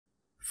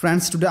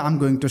Friends, today I'm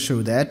going to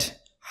show that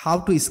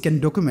how to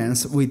scan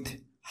documents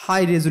with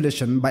high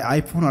resolution by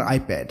iPhone or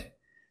iPad.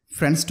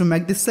 Friends, to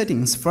make these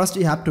settings, first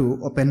you have to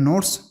open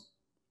Notes.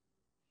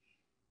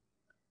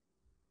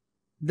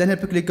 Then you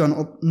have to click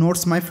on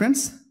Notes, my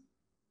friends.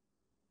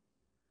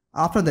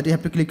 After that you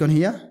have to click on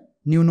here,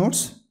 New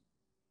Notes.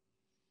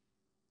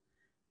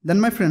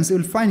 Then my friends, you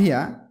will find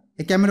here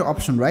a camera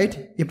option, right?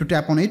 You have to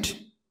tap on it.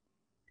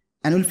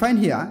 And you will find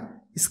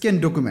here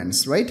Scan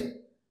Documents, right?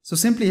 So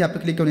simply you have to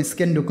click on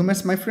Scan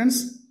Documents, my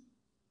friends.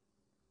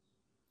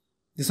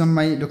 This one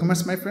my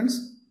documents, my friends.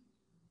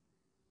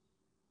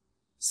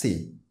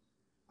 See,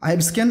 I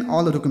have scanned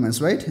all the documents,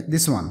 right?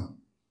 This one.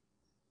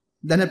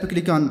 Then I have to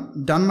click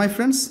on Done, my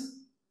friends.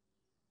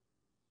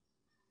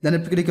 Then I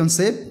have to click on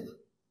Save.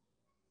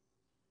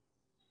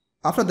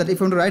 After that, if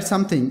you want to write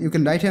something, you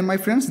can write here, my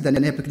friends. Then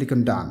you have to click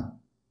on Done.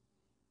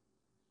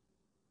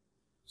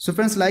 So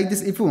friends, like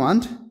this, if you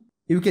want,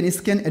 you can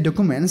scan a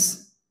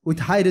documents with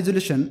high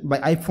resolution by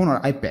iPhone or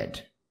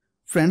iPad.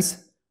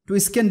 Friends, to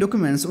scan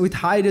documents with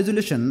high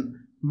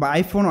resolution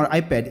by iPhone or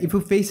iPad, if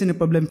you face any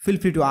problem, feel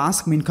free to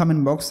ask me in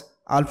comment box.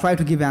 I'll try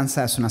to give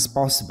answer as soon as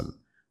possible.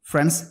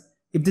 Friends,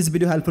 if this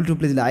video helpful to,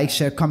 please like,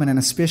 share, comment, and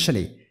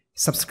especially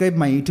subscribe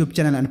my YouTube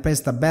channel and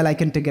press the bell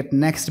icon to get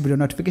next video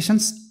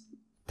notifications.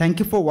 Thank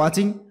you for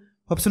watching.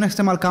 Hope so next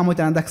time I'll come with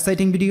another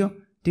exciting video.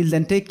 Till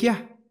then, take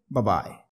care. Bye bye.